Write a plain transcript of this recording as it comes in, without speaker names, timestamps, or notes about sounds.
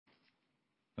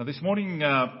Now, this morning,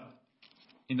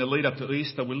 in the lead up to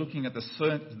Easter, we're looking at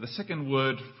the second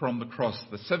word from the cross,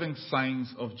 the 7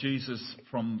 sayings of Jesus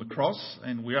from the cross,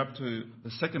 and we're up to the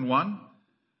second one,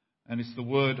 and it's the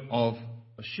word of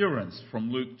assurance from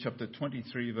Luke chapter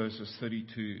 23, verses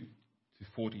 32 to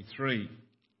 43.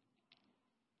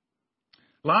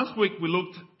 Last week we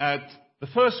looked at the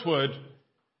first word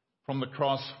from the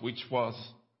cross, which was,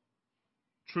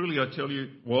 truly I tell you,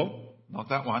 well, not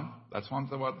that one. That's one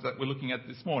that we're looking at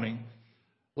this morning.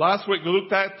 Last week we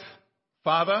looked at,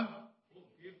 Father,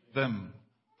 forgive them,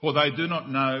 for they do not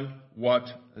know what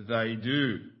they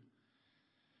do.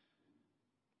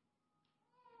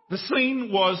 The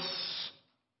scene was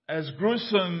as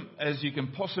gruesome as you can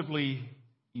possibly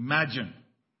imagine.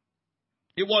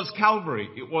 It was Calvary.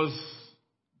 It was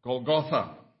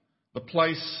Golgotha, the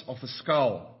place of the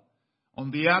skull,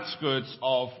 on the outskirts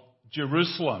of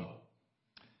Jerusalem.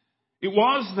 It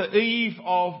was the eve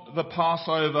of the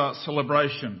Passover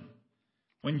celebration,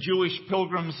 when Jewish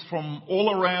pilgrims from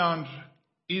all around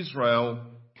Israel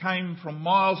came from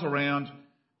miles around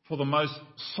for the most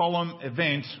solemn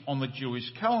event on the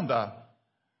Jewish calendar.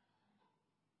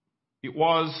 It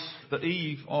was the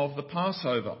eve of the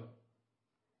Passover.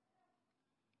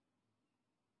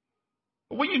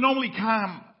 When you normally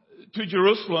come to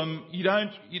Jerusalem, you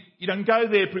don't go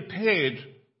there prepared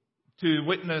to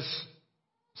witness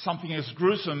something as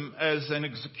gruesome as an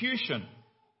execution,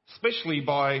 especially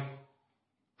by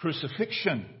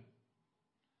crucifixion.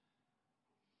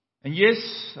 And yes,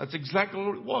 that's exactly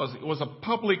what it was. It was a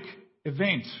public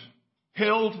event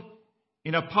held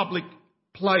in a public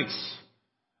place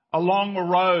along a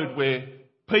road where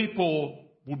people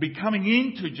would be coming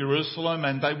into Jerusalem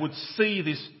and they would see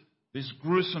this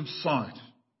gruesome sight.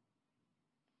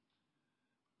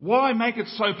 Why make it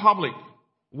so public?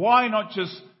 Why not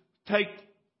just take,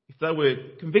 if they were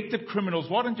convicted criminals,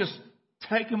 why don't just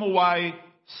take them away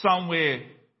somewhere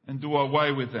and do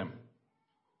away with them?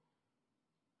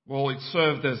 Well, it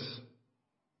served as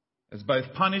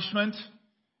both punishment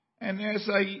and as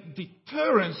a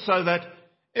deterrent so that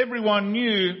everyone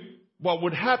knew what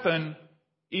would happen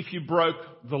if you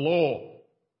broke the law.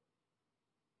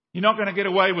 You're not going to get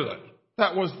away with it.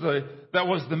 That was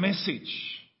the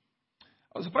message.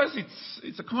 I suppose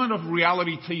it's a kind of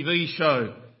reality TV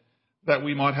show that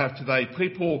we might have today.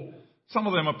 People, some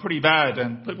of them are pretty bad,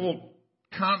 and people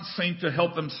can't seem to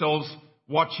help themselves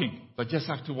watching. They just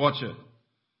have to watch it.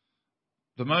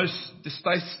 The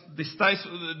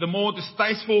more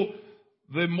distasteful,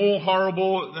 the more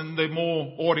horrible, and the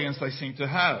more audience they seem to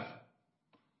have.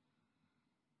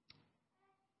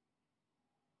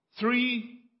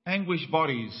 3 anguished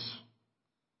bodies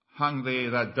hung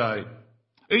there that day.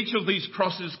 Each of these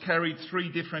crosses carried 3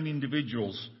 different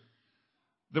individuals.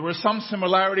 There were some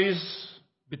similarities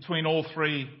between all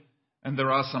 3, and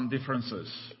there are some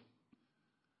differences.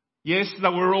 Yes, they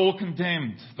were all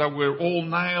condemned. They were all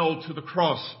nailed to the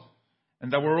cross,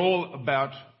 and they were all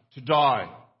about to die.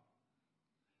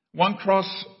 One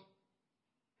cross,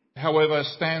 however,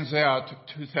 stands out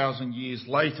 2,000 years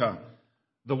later,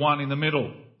 the one in the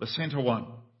middle, the centre one.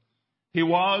 He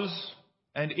was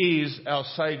and is our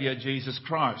Saviour, Jesus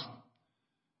Christ.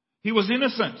 He was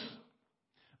innocent,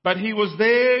 but he was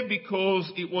there because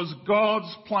it was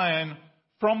God's plan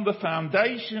from the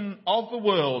foundation of the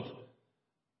world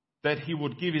that he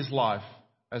would give his life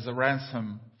as a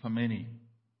ransom for many.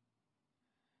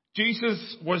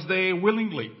 Jesus was there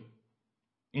willingly,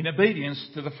 in obedience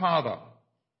to the Father.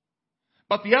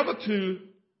 But the other 2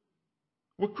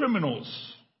 were criminals.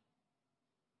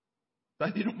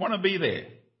 They didn't want to be there.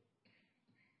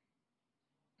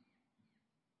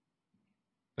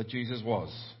 But Jesus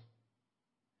was.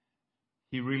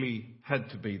 He really had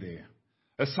to be there.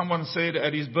 As someone said,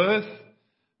 at his birth,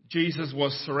 Jesus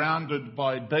was surrounded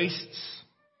by beasts,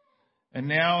 and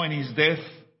now in his death,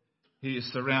 he is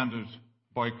surrounded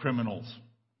by criminals.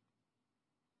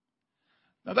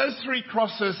 Now, those 3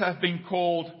 crosses have been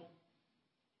called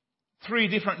 3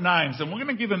 different names, and we're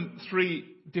going to give them 3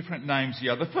 different names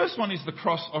here. The first one is the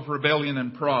cross of rebellion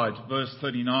and pride, verse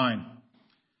 39.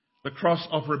 The cross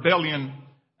of rebellion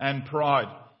and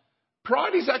pride.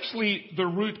 Pride is actually the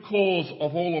root cause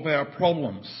of all of our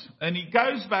problems, and it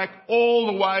goes back all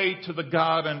the way to the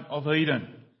Garden of Eden.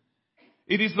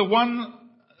 It is the one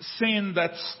sin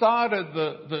that started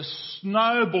the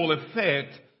snowball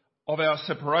effect of our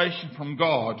separation from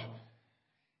God,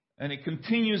 and it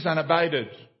continues unabated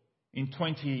in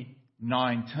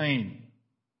 2019.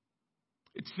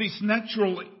 It's this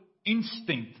natural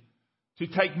instinct to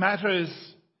take matters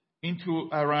into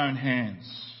our own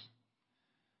hands.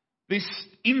 This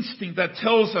instinct that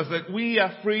tells us that we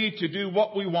are free to do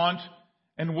what we want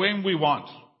and when we want.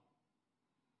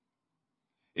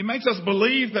 It makes us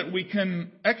believe that we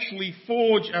can actually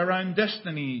forge our own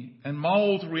destiny and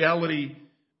mould reality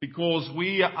because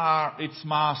we are its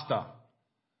master.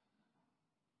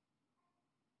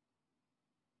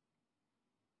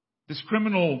 This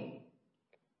criminal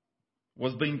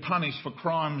was being punished for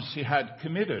crimes he had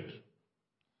committed.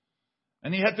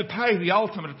 And he had to pay the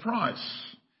ultimate price.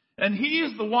 And he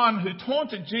is the one who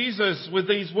taunted Jesus with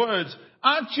these words,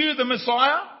 "Aren't you the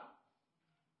Messiah?"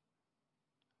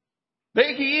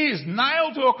 There he is,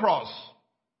 nailed to a cross.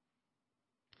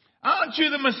 "Aren't you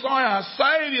the Messiah?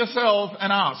 Save yourself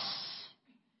and us."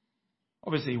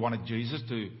 Obviously he wanted Jesus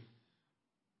to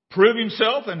prove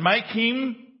himself and make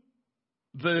him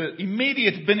the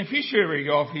immediate beneficiary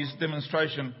of his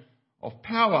demonstration of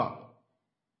power.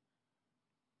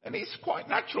 And it's quite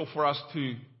natural for us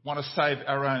to want to save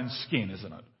our own skin,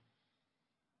 isn't it?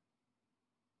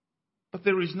 But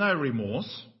there is no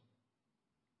remorse.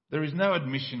 There is no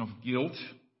admission of guilt.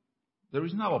 There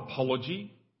is no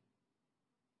apology.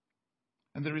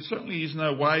 And there certainly is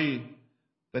no way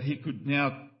that he could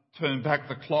now turn back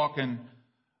the clock and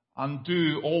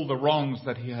undo all the wrongs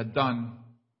that he had done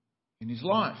in his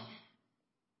life.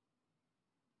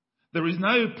 There is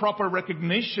no proper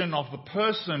recognition of the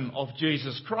person of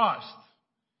Jesus Christ.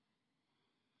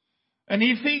 And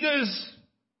he figures,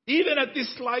 even at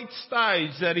this late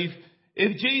stage, that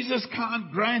if Jesus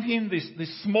can't grant him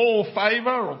this small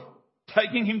favour of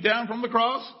taking him down from the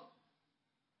cross,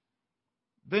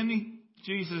 then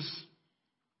Jesus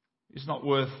is not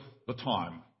worth the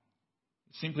time.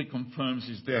 It simply confirms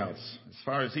his doubts. As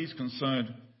far as he's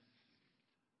concerned,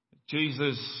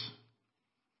 Jesus,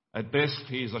 at best,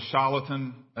 he is a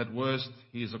charlatan. At worst,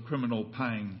 he is a criminal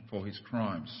paying for his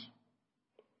crimes.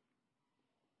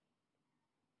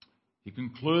 He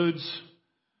concludes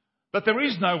that there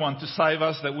is no one to save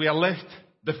us, that we are left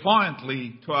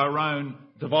defiantly to our own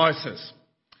devices.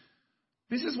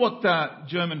 This is what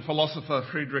German philosopher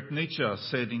Friedrich Nietzsche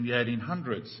said in the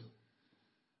 1800s.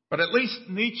 But at least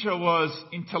Nietzsche was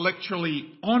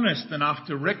intellectually honest enough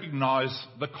to recognise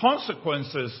the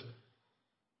consequences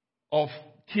of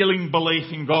killing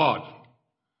belief in God.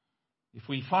 If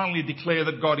we finally declare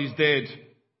that God is dead,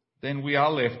 then we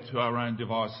are left to our own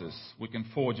devices. We can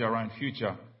forge our own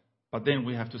future, but then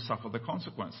we have to suffer the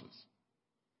consequences.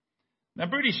 Now,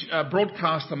 British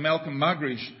broadcaster Malcolm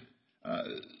Muggeridge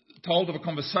told of a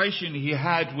conversation he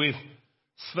had with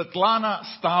Svetlana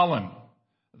Stalin,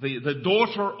 the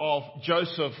daughter of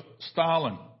Joseph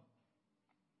Stalin.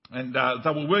 And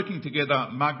they were working together,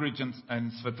 Muggeridge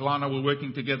and Svetlana were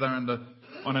working together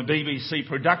on a BBC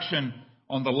production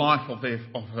on the life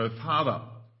of her father.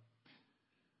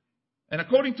 And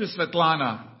according to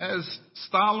Svetlana, as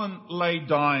Stalin lay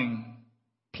dying,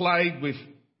 plagued with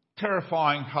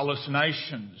terrifying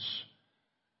hallucinations,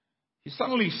 he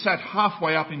suddenly sat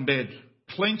halfway up in bed,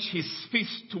 clenched his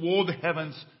fist toward the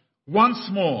heavens once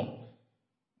more,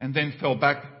 and then fell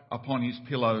back upon his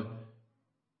pillow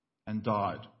and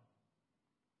died.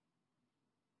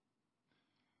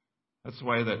 That's the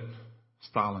way that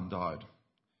Stalin died.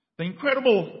 The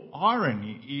incredible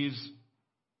irony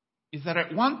is that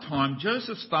at one time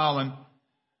Joseph Stalin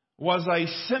was a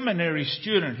seminary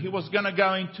student. He was going to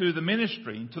go into the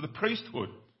ministry, into the priesthood.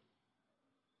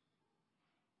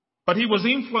 But he was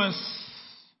influenced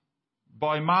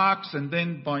by Marx and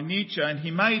then by Nietzsche, and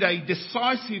he made a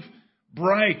decisive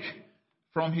break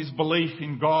from his belief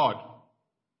in God.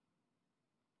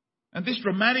 And this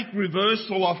dramatic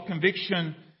reversal of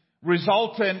conviction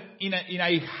resulted in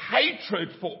a hatred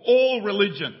for all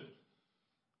religion.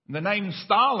 The name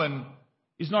Stalin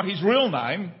is not his real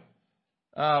name.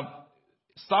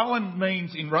 Stalin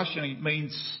means, in Russian, it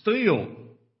means steel.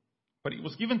 But it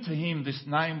was given to him, this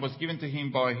name was given to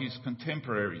him by his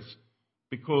contemporaries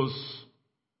because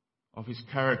of his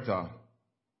character.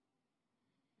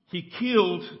 He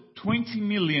killed 20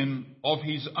 million of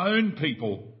his own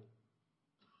people.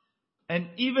 And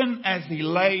even as he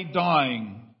lay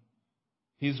dying,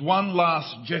 his one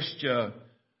last gesture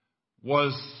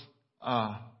was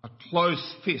a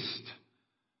close fist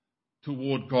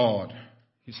toward God.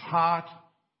 His heart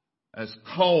as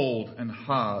cold and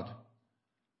hard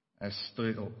as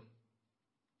steel,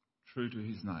 true to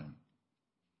his name.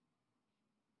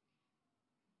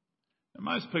 And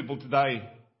most people today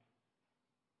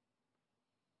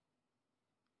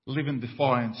live in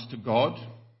defiance to God.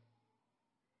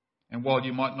 And while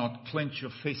you might not clench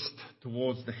your fist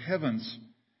towards the heavens,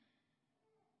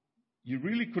 you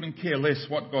really couldn't care less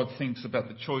what God thinks about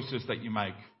the choices that you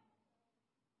make.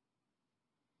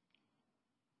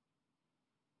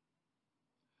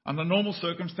 Under normal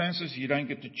circumstances, you don't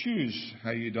get to choose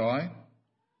how you die.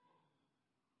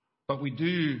 But we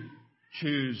do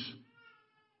choose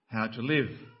how to live.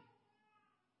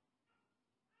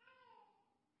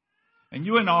 And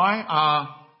you and I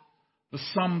are the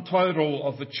sum total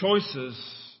of the choices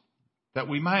that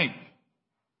we make.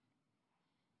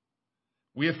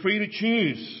 We are free to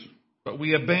choose, but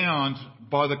we are bound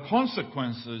by the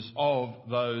consequences of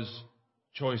those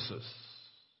choices.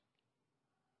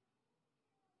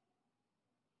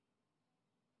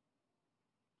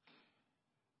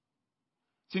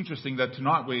 It's interesting that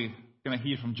tonight we're going to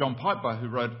hear from John Piper, who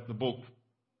wrote the book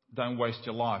Don't Waste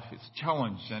Your Life. It's a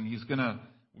challenge, and we're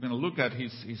going to look at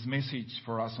his message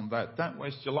for us on that. Don't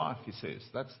waste your life, he says.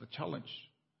 That's the challenge.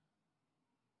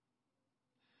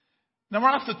 Now,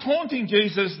 after taunting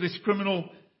Jesus, this criminal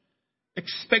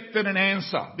expected an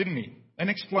answer, didn't he? An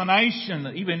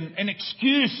explanation, even an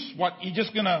excuse. What, you're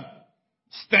just going to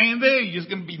stand there? You're just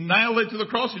going to be nailed there to the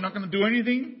cross? You're not going to do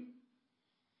anything?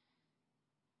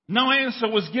 No answer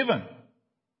was given.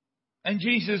 And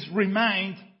Jesus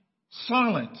remained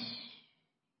silent.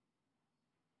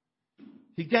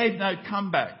 He gave no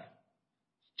comeback.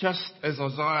 Just as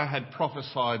Isaiah had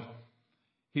prophesied,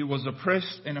 he was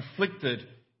oppressed and afflicted,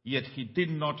 yet he did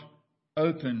not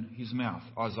open his mouth,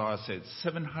 Isaiah said,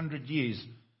 700 years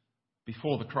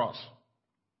before the cross.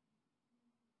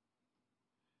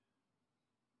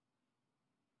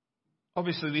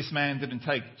 Obviously, this man didn't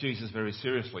take Jesus very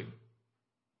seriously,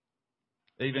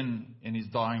 even in his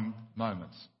dying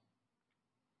moments.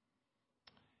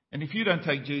 And if you don't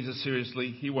take Jesus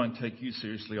seriously, he won't take you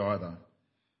seriously either,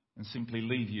 and simply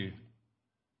leave you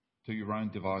to your own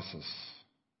devices.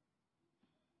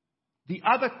 The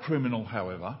other criminal,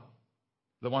 however,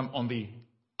 the one on the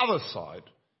other side,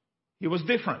 he was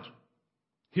different.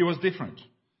 He was different.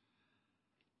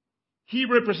 He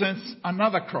represents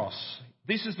another cross.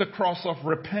 This is the cross of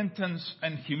repentance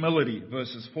and humility,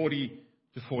 verses 40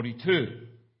 to 42.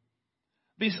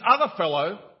 This other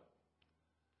fellow,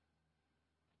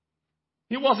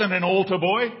 he wasn't an altar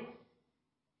boy.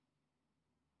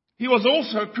 He was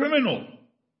also a criminal.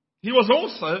 He was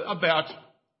also about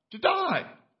to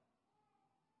die.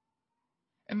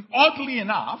 And oddly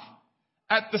enough,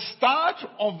 at the start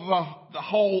of the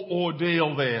whole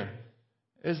ordeal there,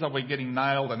 as they were getting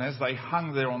nailed and as they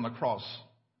hung there on the cross,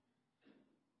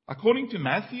 according to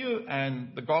Matthew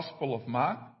and the Gospel of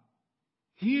Mark,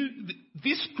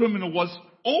 this criminal was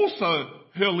also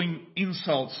hurling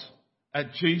insults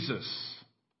at Jesus,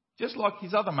 just like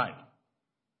his other mate.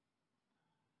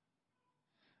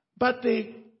 But there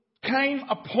came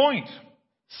a point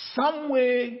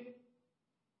somewhere,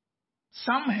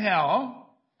 somehow,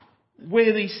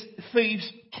 where these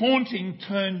thieves' taunting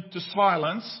turned to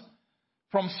silence,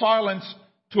 from silence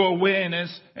to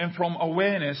awareness, and from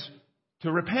awareness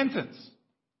to repentance.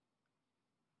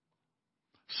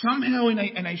 Somehow in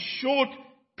a short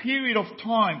period of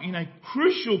time, in a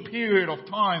crucial period of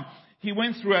time, he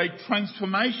went through a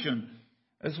transformation,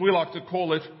 as we like to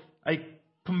call it, a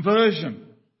conversion.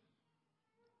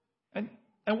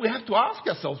 And we have to ask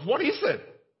ourselves, what is it?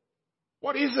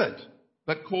 What is it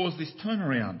that caused this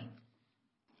turnaround?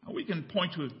 We can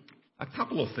point to a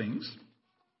couple of things.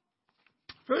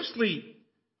 Firstly,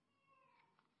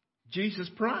 Jesus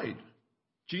prayed.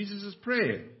 Jesus'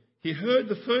 prayer. He heard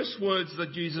the first words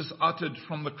that Jesus uttered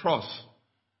from the cross.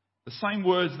 The same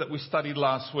words that we studied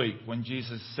last week when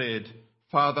Jesus said,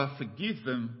 "Father, forgive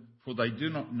them, for they do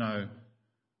not know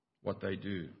what they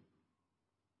do."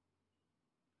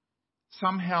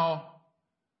 Somehow,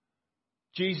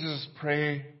 Jesus'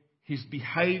 prayer, his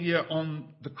behaviour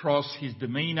on the cross, his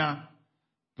demeanour,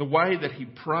 the way that he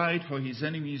prayed for his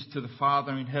enemies to the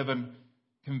Father in heaven,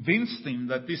 convinced him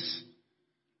that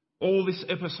all this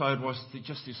episode was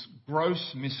just this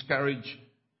gross miscarriage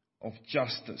of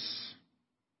justice.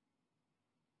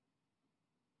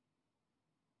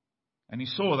 And he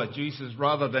saw that Jesus,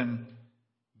 rather than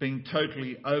being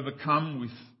totally overcome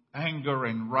with anger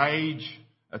and rage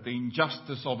at the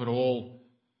injustice of it all,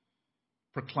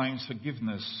 proclaims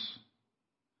forgiveness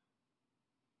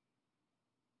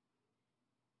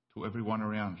to everyone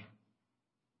around.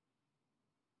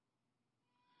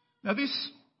 Now,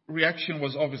 this reaction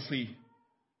was obviously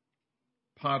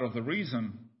part of the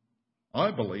reason,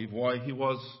 I believe, why he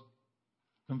was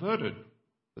converted,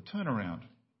 the turnaround.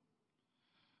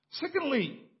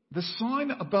 Secondly, the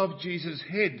sign above Jesus'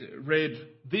 head read,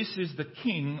 "This is the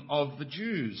King of the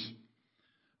Jews."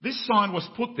 This sign was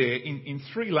put there in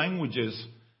three languages,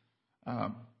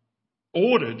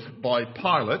 ordered by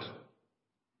Pilate.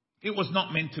 It was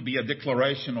not meant to be a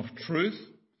declaration of truth,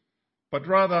 but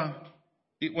rather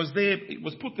it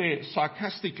was put there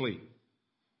sarcastically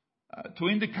to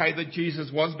indicate that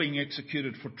Jesus was being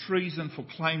executed for treason, for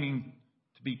claiming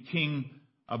to be king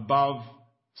above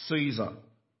Caesar.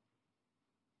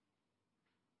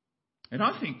 And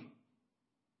I think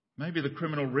maybe the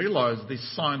criminal realised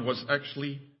this sign was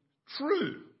actually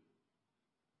true.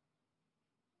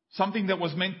 Something that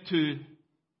was meant to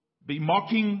be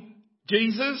mocking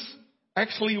Jesus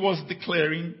actually was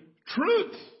declaring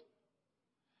truth.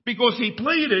 Because he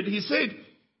pleaded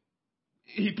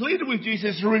with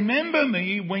Jesus, remember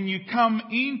me when you come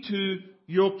into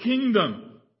your kingdom.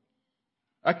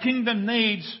 A kingdom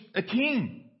needs a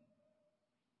king.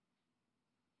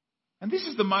 And this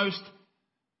is the most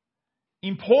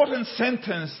important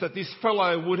sentence that this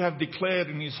fellow would have declared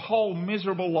in his whole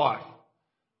miserable life.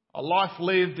 A life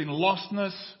lived in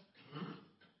lostness,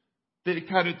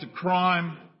 dedicated to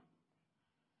crime.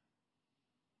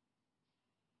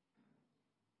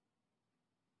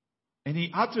 And he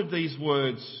uttered these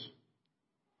words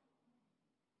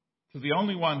to the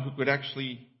only one who could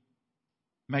actually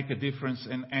make a difference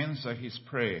and answer his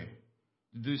prayer,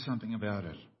 to do something about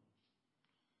it.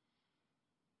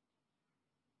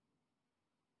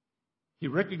 He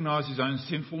recognised his own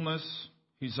sinfulness,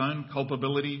 his own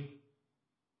culpability,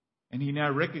 and he now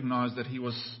recognised that he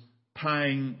was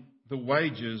paying the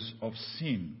wages of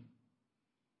sin.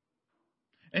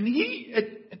 And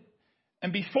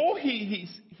before he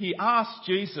asked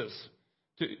Jesus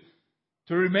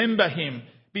to remember him,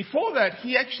 before that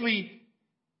he actually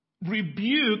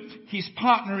rebuked his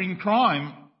partner in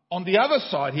crime on the other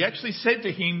side. He actually said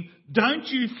to him, "Don't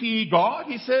you fear God?"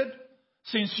 He said,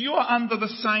 "since you are under the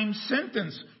same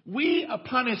sentence. We are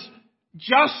punished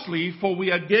justly, for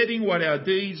we are getting what our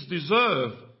deeds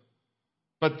deserve.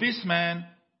 But this man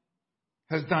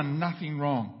has done nothing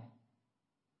wrong."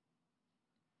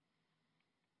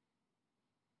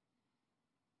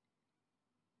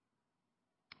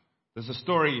 There's a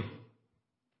story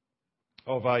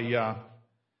of a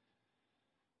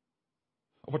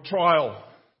trial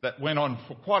that went on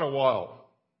for quite a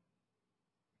while.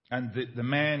 And the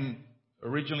man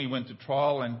originally went to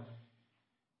trial and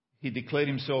he declared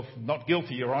himself not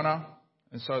guilty, Your Honour.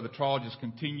 And so the trial just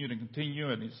continued and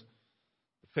continued, and his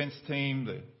defence team,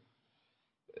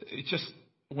 it just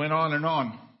went on and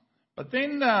on. But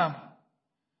then,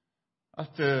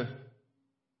 after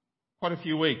quite a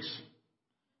few weeks,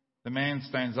 the man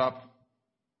stands up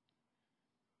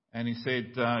and he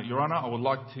said, "Your Honour, I would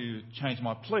like to change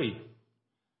my plea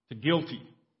to guilty."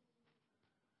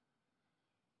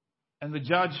 And the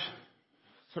judge,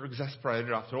 sort of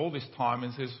exasperated after all this time,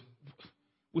 and says,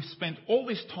 "We've spent all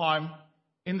this time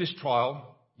in this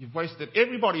trial. You've wasted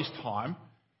everybody's time.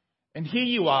 And here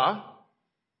you are,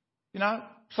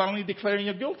 suddenly declaring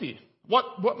you're guilty.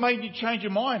 What made you change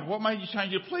your mind? What made you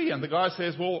change your plea?" And the guy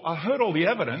says, "Well, I heard all the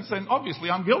evidence and obviously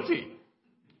I'm guilty."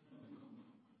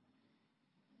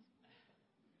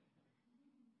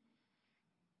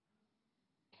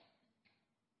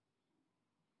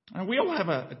 And we all have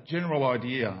a general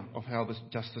idea of how this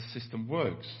justice system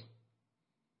works.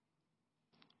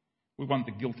 We want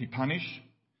the guilty punished,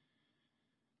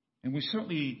 and we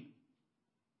certainly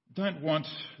don't want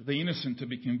the innocent to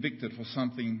be convicted for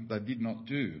something they did not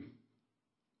do.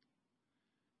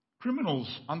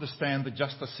 Criminals understand the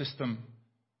justice system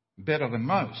better than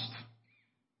most.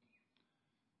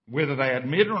 Whether they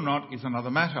admit it or not is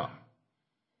another matter.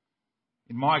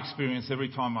 In my experience, every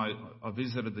time I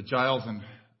visited the jails and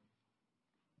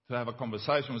to have a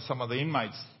conversation with some of the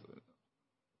inmates,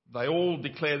 they all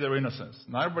declared their innocence.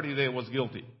 Nobody there was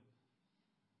guilty.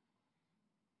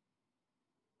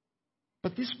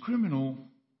 But this criminal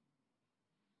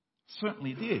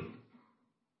certainly did.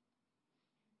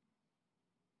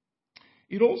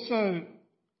 It also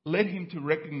led him to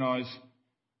recognise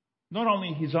not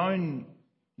only his own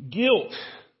guilt,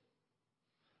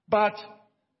 but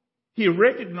he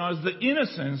recognised the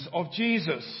innocence of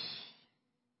Jesus.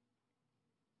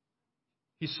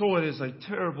 He saw it as a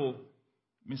terrible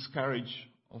miscarriage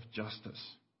of justice.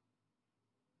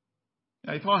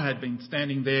 Now, if I had been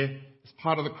standing there as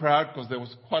part of the crowd, because there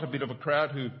was quite a bit of a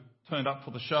crowd who turned up for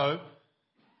the show,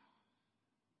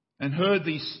 and heard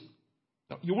this,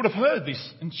 you would have heard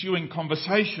this ensuing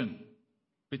conversation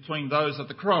between those at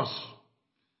the cross.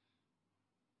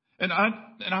 And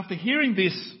after hearing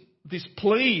this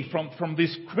plea from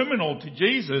this criminal to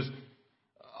Jesus,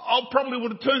 I probably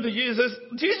would have turned to Jesus.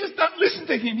 "Jesus, don't listen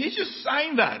to him. He's just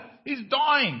saying that. He's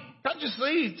dying. Can't you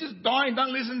see? He's just dying.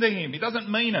 Don't listen to him. He doesn't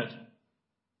mean it."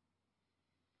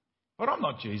 But I'm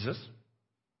not Jesus.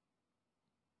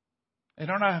 And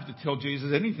I don't have to tell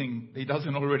Jesus anything he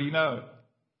doesn't already know.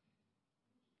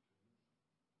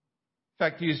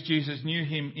 Fact is, Jesus knew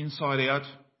him inside out.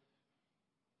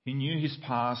 He knew his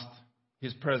past,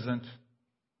 his present,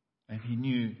 and he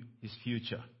knew his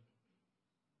future.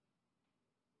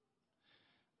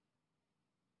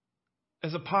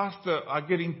 as a pastor, I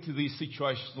get into these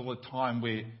situations all the time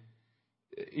where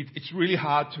it's really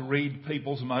hard to read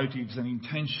people's motives and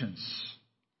intentions.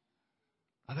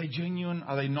 Are they genuine?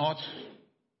 Are they not?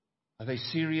 Are they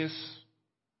serious?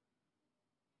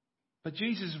 But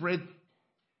Jesus read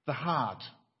the heart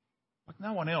like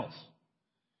no one else.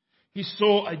 He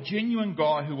saw a genuine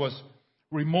guy who was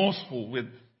remorseful with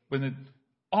an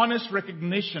honest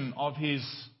recognition of his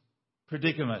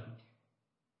predicament.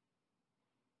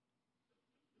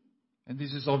 And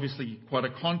this is obviously quite a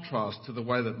contrast to the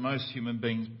way that most human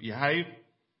beings behave.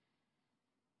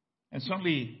 And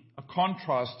certainly a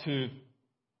contrast to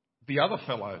the other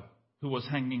fellow who was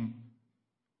hanging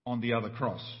on the other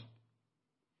cross.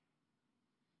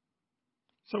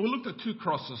 So we looked at two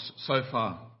crosses so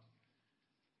far.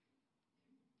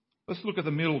 Let's look at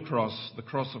the middle cross, the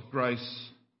cross of grace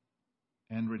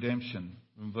and redemption,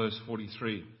 in verse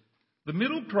 43. The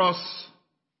middle cross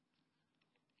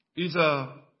is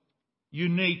a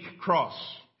unique cross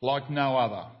like no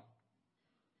other.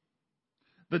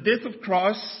 The death of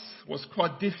Christ was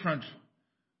quite different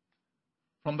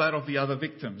from that of the other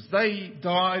victims. They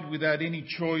died without any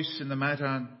choice in the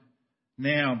matter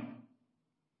now,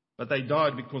 but they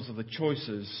died because of the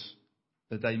choices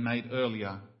that they made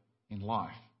earlier in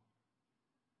life.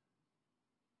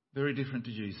 Very different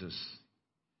to Jesus.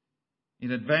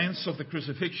 In advance of the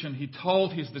crucifixion, he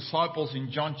told his disciples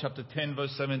in John chapter 10,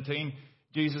 verse 17,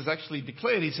 Jesus actually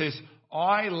declared, he says,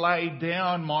 I lay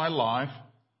down my life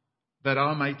that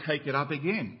I may take it up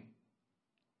again.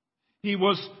 He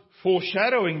was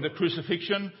foreshadowing the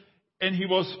crucifixion, and he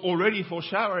was already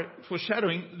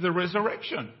foreshadowing the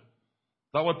resurrection.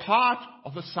 They were part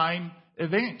of the same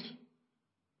event.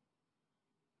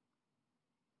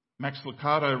 Max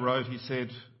Lucado wrote, he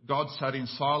said, God sat in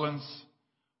silence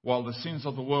while the sins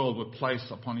of the world were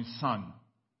placed upon his Son.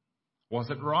 Was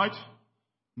it right?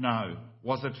 No.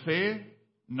 Was it fair?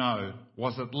 No.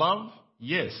 Was it love?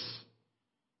 Yes.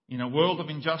 In a world of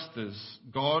injustice,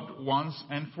 God once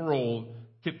and for all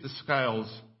tipped the scales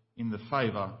in the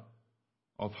favour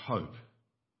of hope.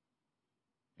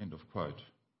 End of quote.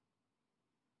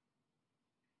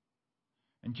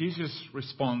 And Jesus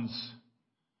responds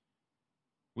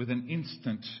with an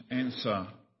instant answer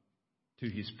to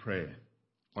his prayer.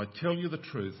 I tell you the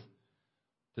truth,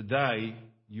 today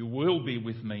you will be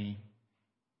with me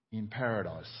in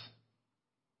paradise.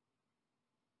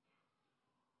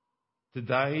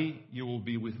 Today you will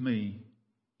be with me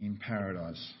in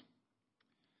paradise.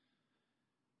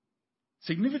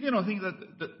 Significant, I think,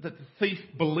 that the thief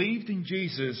believed in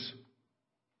Jesus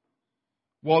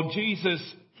while Jesus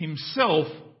himself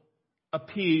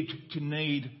appeared to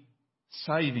need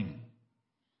saving.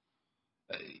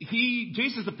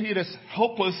 Jesus appeared as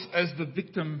helpless as the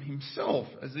victim himself,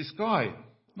 as this guy,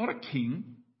 not a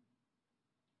king.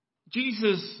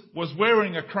 Jesus was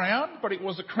wearing a crown, but it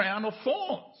was a crown of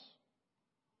thorns.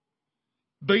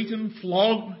 Beaten,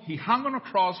 flogged, he hung on a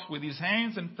cross with his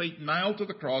hands and feet nailed to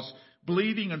the cross,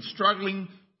 bleeding and struggling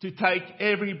to take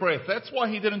every breath. That's why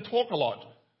he didn't talk a lot.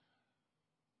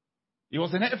 It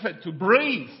was an effort to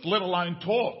breathe, let alone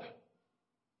talk.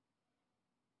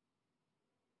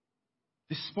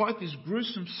 Despite this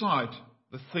gruesome sight,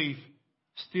 the thief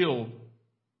still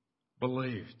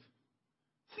believed.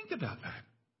 Think about that.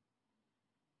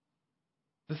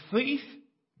 The thief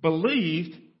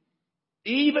believed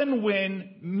even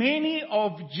when many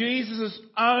of Jesus'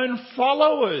 own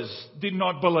followers did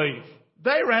not believe.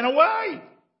 They ran away.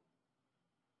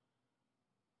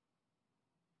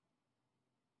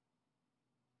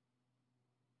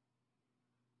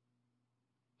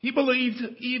 He believed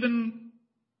even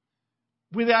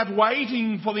without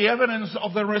waiting for the evidence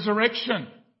of the resurrection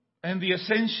and the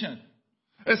ascension.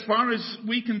 As far as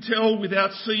we can tell,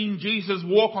 without seeing Jesus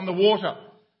walk on the water,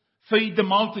 feed the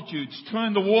multitudes,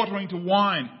 turn the water into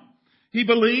wine. He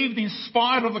believed in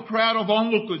spite of the crowd of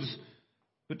onlookers,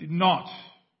 but did not.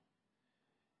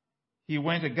 He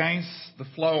went against the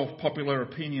flow of popular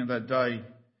opinion that day.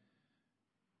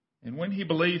 And when he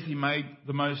believed, he made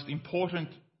the most important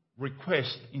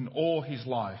request in all his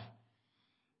life.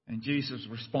 And Jesus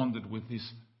responded with this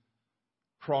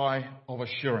cry of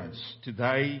assurance.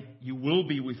 Today you will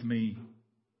be with me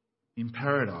in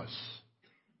paradise.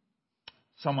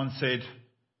 Someone said,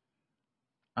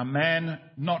 a man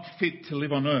not fit to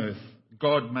live on earth,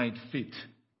 God made fit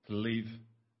to live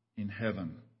in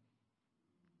heaven.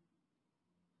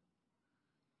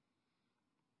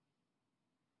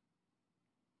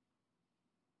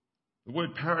 The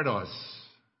word paradise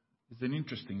is an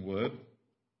interesting word.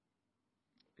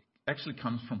 It actually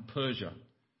comes from Persia.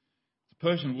 It's a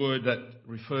Persian word that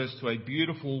refers to a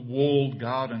beautiful walled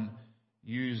garden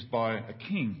used by a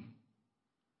king.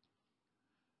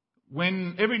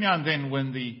 when every now and then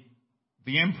when the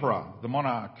emperor, the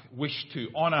monarch, wished to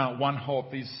honour one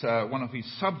of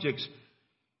his subjects,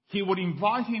 he would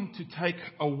invite him to take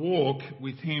a walk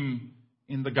with him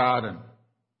in the garden.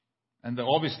 And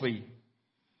obviously,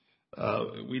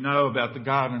 we know about the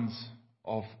gardens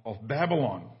of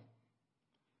Babylon.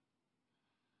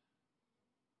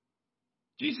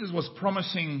 Jesus was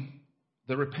promising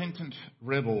the repentant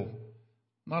rebel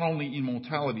not only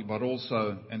immortality but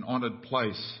also an honoured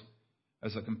place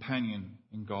as a companion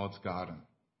in God's garden.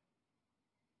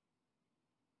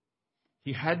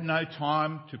 He had no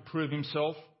time to prove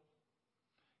himself.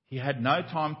 He had no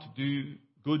time to do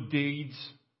good deeds.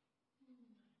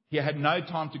 He had no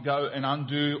time to go and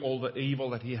undo all the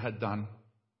evil that he had done.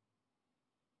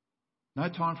 No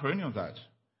time for any of that.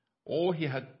 All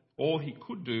he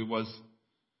could do was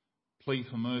plead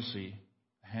for mercy,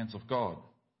 the hands of God.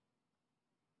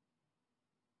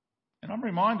 And I'm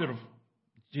reminded of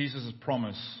Jesus'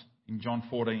 promise in John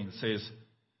 14. It says,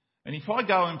 "And if I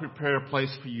go and prepare a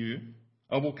place for you,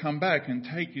 I will come back and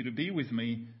take you to be with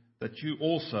me, that you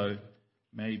also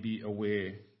may be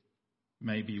where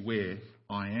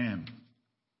I am."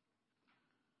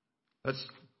 That's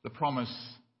the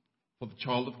promise for the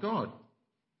child of God.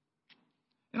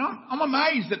 And I'm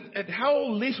amazed at how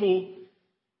little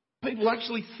people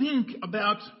actually think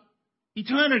about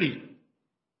eternity.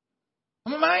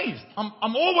 I'm amazed.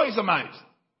 I'm always amazed.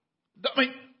 I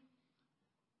mean,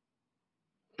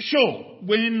 sure,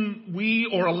 when we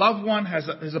or a loved one has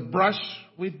a brush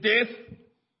with death,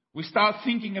 we start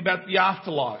thinking about the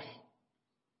afterlife.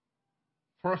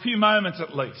 For a few moments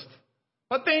at least.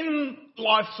 But then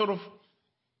life sort of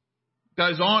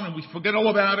goes on and we forget all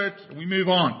about it and we move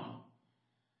on.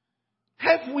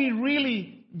 Have we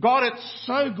really got it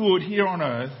so good here on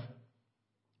earth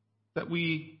that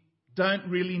we don't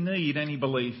really need any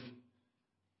belief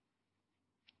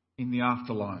in the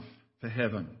afterlife, for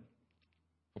heaven,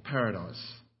 for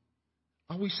paradise?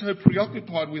 Are we so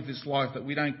preoccupied with this life that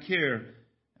we don't care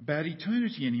about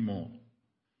eternity anymore?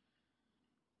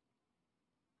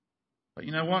 But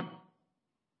you know what?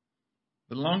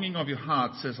 The longing of your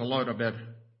heart says a lot about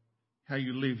how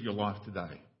you live your life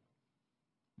today.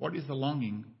 What is the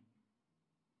longing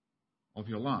of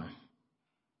your life?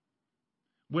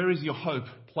 Where is your hope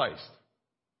placed?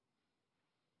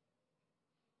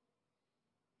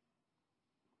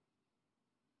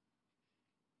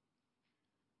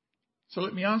 So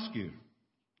let me ask you,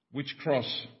 which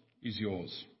cross is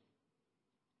yours?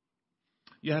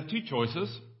 You have two choices,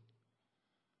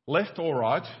 left or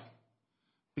right,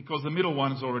 because the middle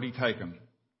one is already taken.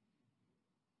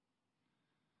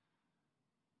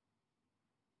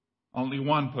 Only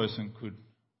one person could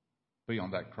be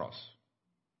on that cross.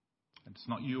 And it's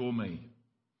not you or me.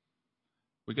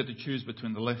 We get to choose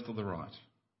between the left or the right.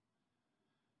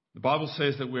 The Bible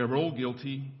says that we are all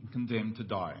guilty and condemned to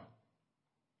die.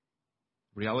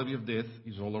 The reality of death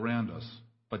is all around us.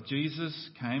 But Jesus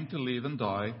came to live and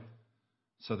die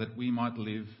so that we might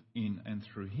live in and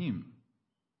through him.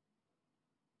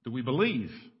 Do we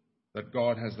believe that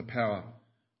God has the power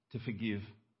to forgive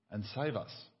and save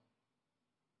us?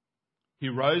 He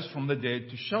rose from the dead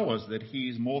to show us that he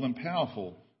is more than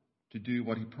powerful to do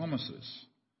what he promises.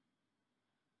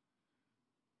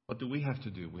 What do we have to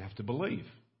do? We have to believe.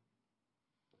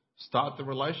 Start the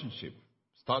relationship.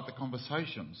 Start the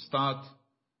conversation.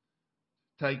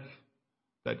 Take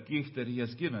that gift that he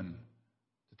has given,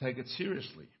 to take it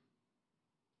seriously.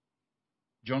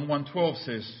 John 1:12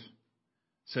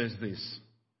 says this,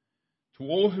 "To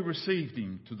all who received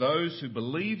him, to those who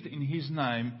believed in his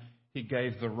name, he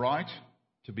gave the right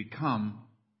to become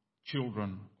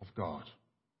children of God."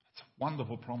 That's a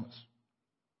wonderful promise.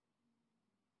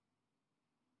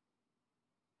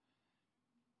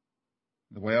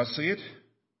 The way I see it,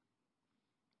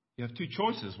 you have two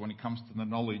choices when it comes to the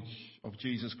knowledge of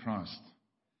Jesus Christ.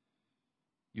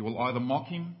 You will either mock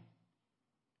him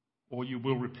or you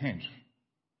will repent.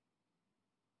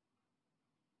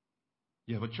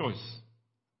 You have a choice.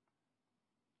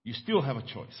 You still have a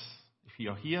choice. If you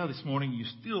are here this morning, you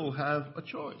still have a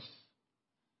choice.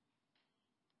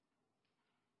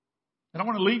 And I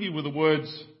want to leave you with the words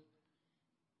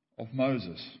of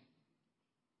Moses.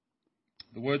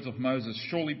 The words of Moses.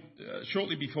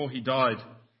 Shortly before he died,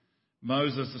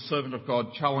 Moses, the servant of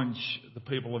God, challenged the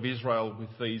people of Israel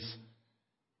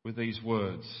with these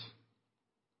words.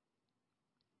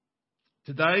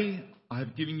 "Today I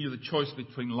have given you the choice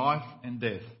between life and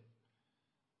death,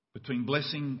 between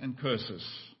blessing and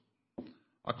curses.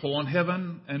 I call on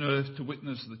heaven and earth to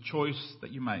witness the choice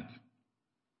that you make.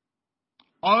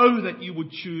 Oh, that you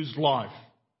would choose life,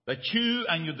 that you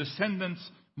and your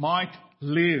descendants might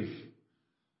live.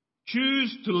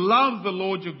 Choose to love the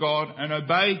Lord your God and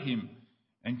obey him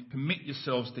and commit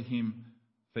yourselves to him,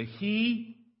 for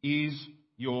he is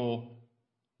your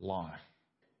life.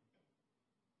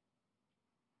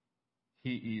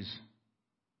 He is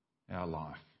our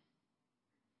life.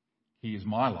 He is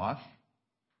my life,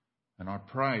 and I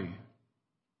pray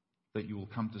that you will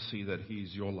come to see that he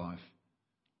is your life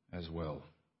as well.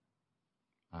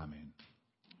 Amen.